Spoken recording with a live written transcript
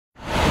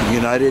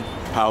United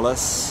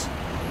Palace,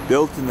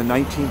 built in the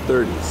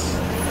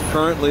 1930s,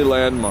 currently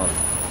landmark.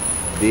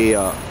 The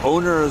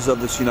owners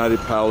of this United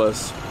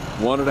Palace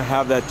wanted to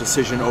have that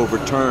decision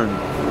overturned,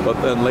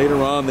 but then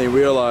later on they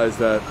realized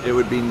that it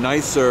would be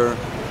nicer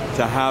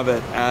to have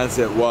it as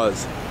it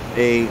was.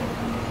 A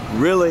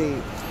really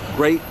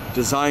great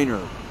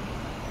designer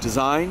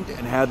designed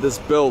and had this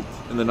built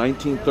in the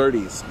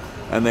 1930s,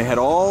 and they had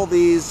all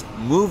these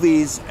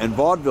movies and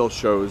vaudeville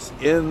shows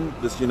in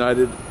this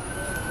United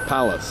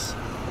Palace.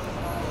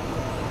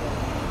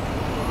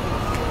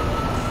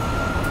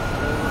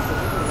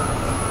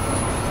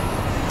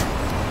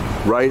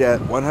 Right at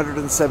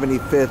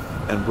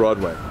 175th and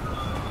Broadway.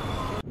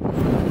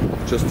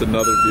 Just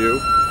another view.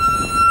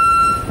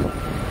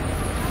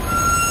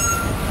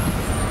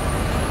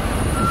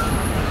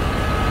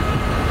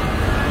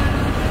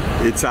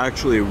 It's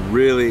actually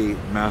really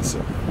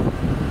massive.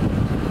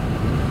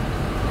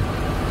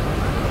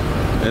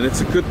 And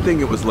it's a good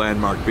thing it was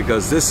landmarked,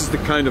 because this is the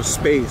kind of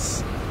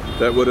space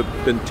that would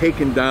have been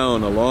taken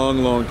down a long,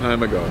 long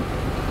time ago.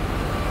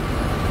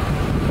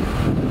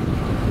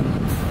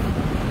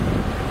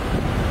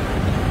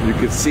 You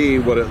can see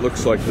what it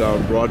looks like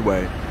down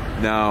Broadway.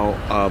 Now,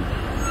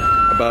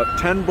 about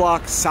 10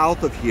 blocks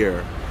south of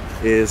here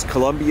is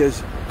Columbia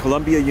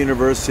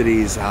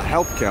University's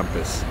health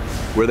campus,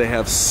 where they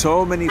have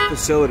so many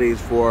facilities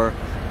for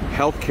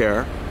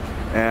healthcare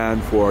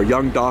and for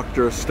young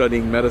doctors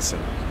studying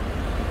medicine.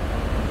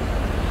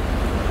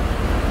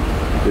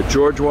 The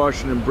George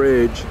Washington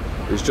Bridge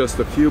is just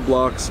a few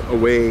blocks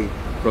away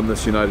from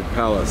this United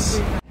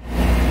Palace.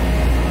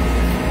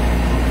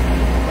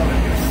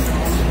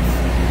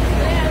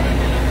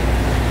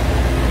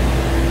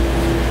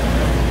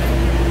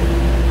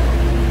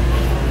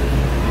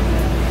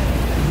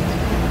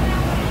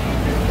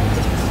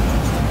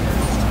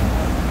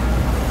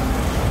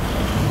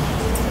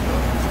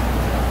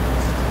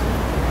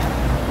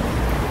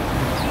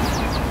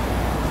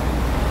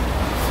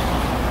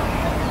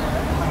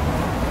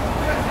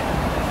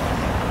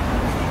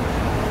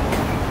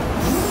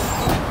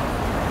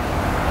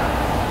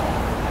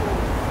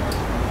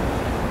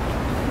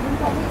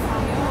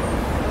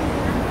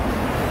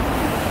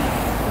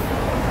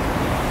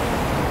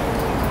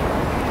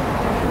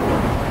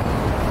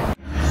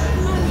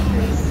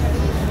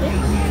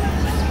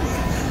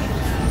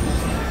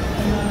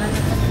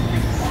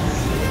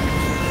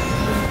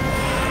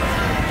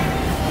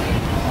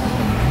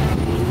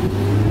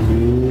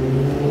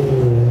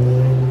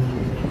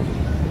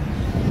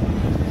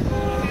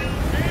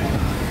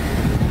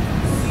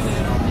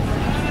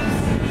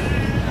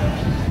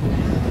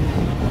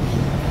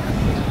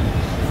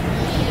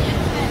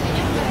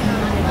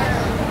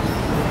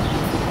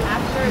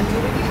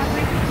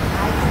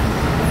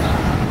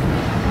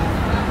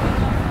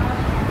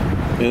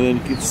 And then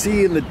you can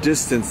see in the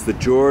distance the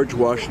George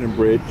Washington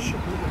Bridge,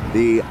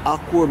 the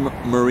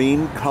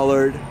aquamarine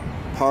colored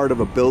part of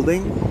a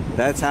building.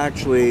 That's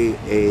actually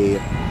a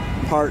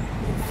part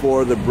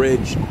for the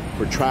bridge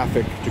for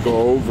traffic to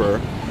go over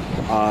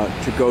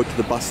to go to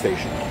the bus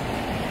station.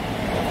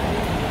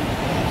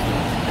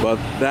 But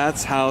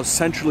that's how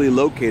centrally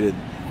located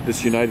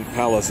this United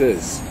Palace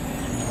is.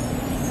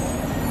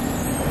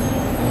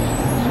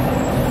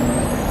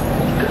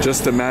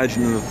 Just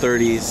imagine in the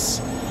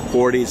 30s,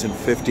 40s and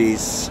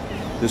 50s,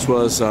 this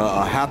was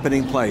a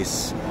happening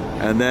place.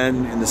 And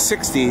then in the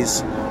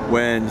 60s,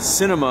 when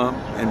cinema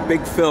and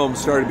big film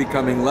started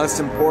becoming less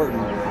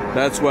important,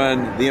 that's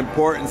when the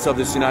importance of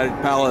this United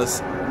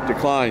Palace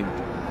declined.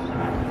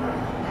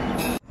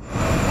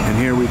 And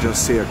here we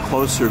just see a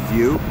closer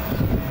view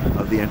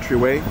of the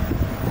entryway.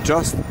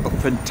 Just a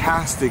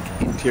fantastic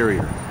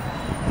interior.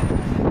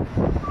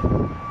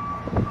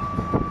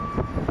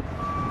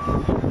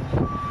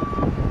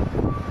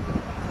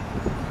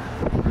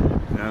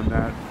 And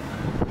that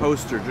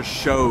poster just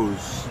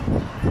shows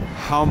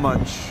how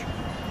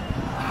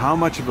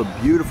much of a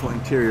beautiful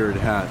interior it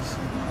has.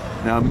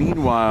 Now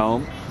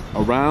meanwhile,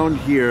 around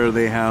here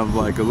they have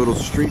like a little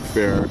street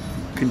fair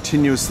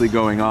continuously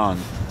going on.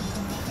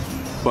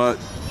 But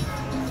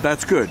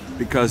that's good,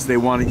 because they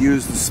want to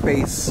use the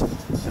space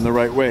in the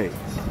right way.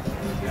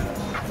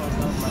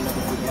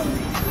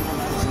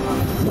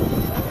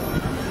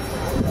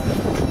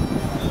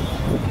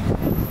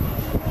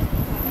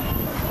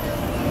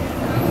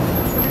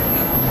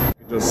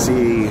 Just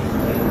see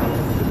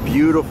the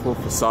beautiful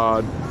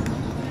facade,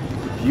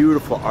 the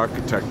beautiful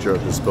architecture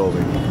of this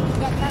building.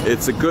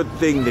 It's a good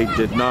thing they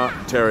did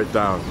not tear it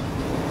down.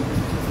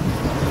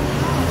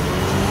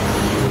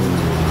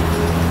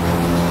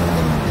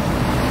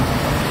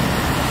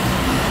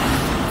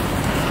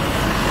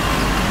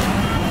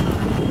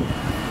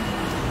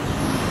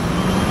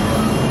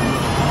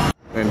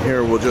 And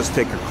here we'll just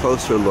take a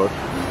closer look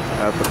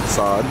at the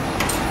facade.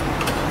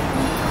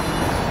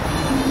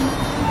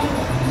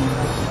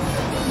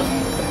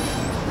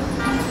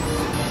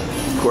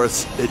 Of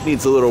course, it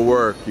needs a little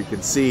work. You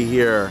can see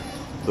here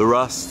the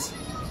rust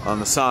on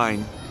the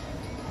sign,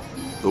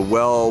 the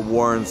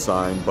well-worn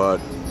sign, but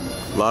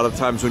a lot of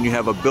times when you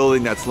have a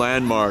building that's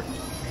landmarked,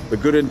 the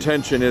good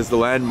intention is to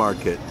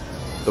landmark it.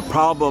 The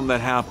problem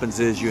that happens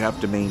is you have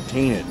to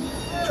maintain it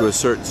to a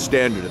certain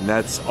standard, and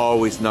that's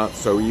always not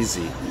so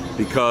easy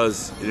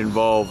because it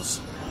involves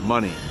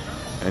money.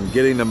 And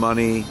getting the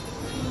money,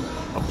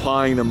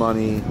 applying the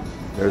money,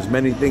 there's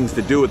many things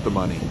to do with the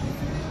money.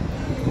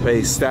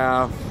 Pay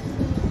staff,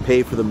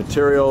 pay for the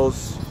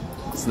materials.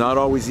 It's not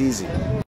always easy.